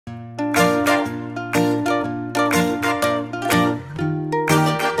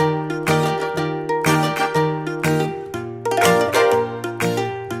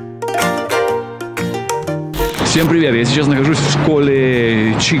Всем привет! Я сейчас нахожусь в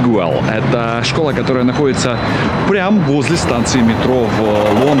школе Chigwell. Это школа, которая находится прямо возле станции метро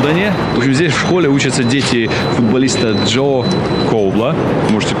в Лондоне. В общем, здесь в школе учатся дети футболиста Джо Коубла.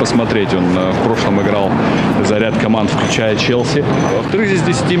 Можете посмотреть, он в прошлом играл за ряд команд, включая Челси. Во-вторых,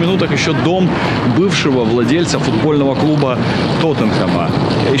 здесь в 10 минутах еще дом бывшего владельца футбольного клуба Тоттенхэма.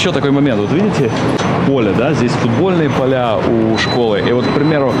 Еще такой момент, вот видите, поле, да, здесь футбольные поля у школы. И вот, к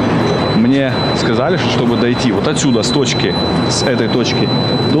примеру, мне сказали, что чтобы дойти вот отсюда, с этой точки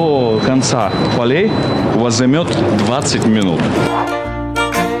до конца полей, у вас займет 20 минут.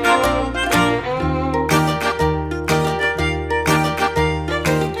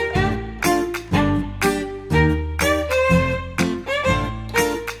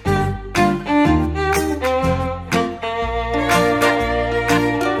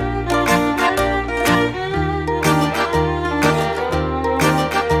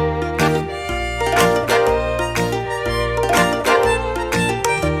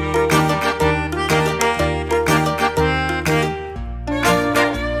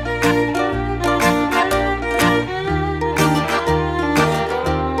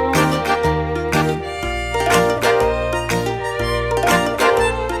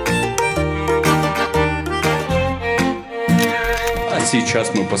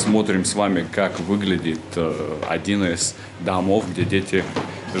 Сейчас мы посмотрим с вами, как выглядит один из домов, где дети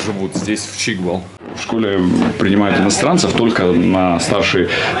живут здесь, в Chigwell. В школе принимают иностранцев только на старшие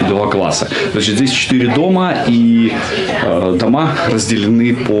 2 класса. Значит, здесь 4 дома, и дома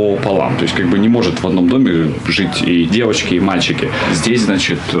разделены пополам. То есть, как бы не может в одном доме жить и девочки, и мальчики. Здесь,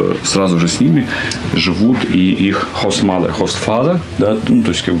 значит, сразу же с ними живут и их host mother, host father, да, ну, то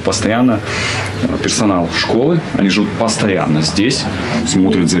есть, как бы постоянно персонал школы, они живут постоянно здесь,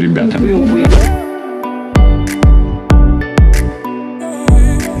 смотрят за ребятами.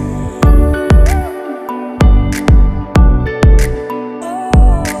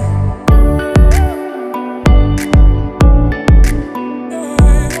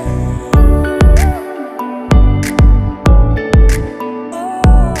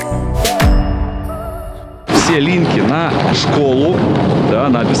 Все линки на школу, да,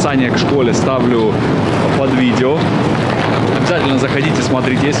 на описание к школе ставлю под видео. Обязательно заходите,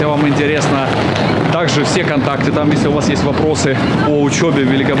 смотрите, если вам интересно. Также все контакты там, если у вас есть вопросы по учебе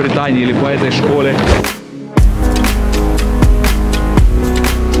в Великобритании или по этой школе.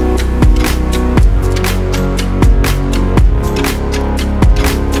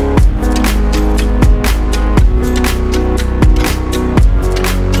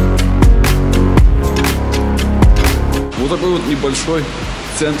 Вот такой вот небольшой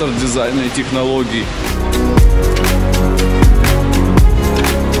центр дизайна и технологий.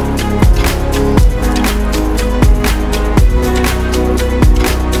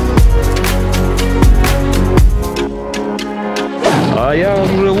 А я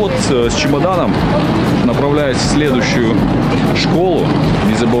уже вот с чемоданом направляюсь в следующую школу.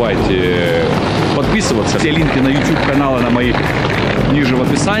 Не забывайте подписываться. Все линки на YouTube каналы на мои ниже в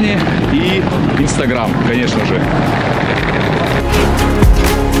описании. И Instagram, конечно же.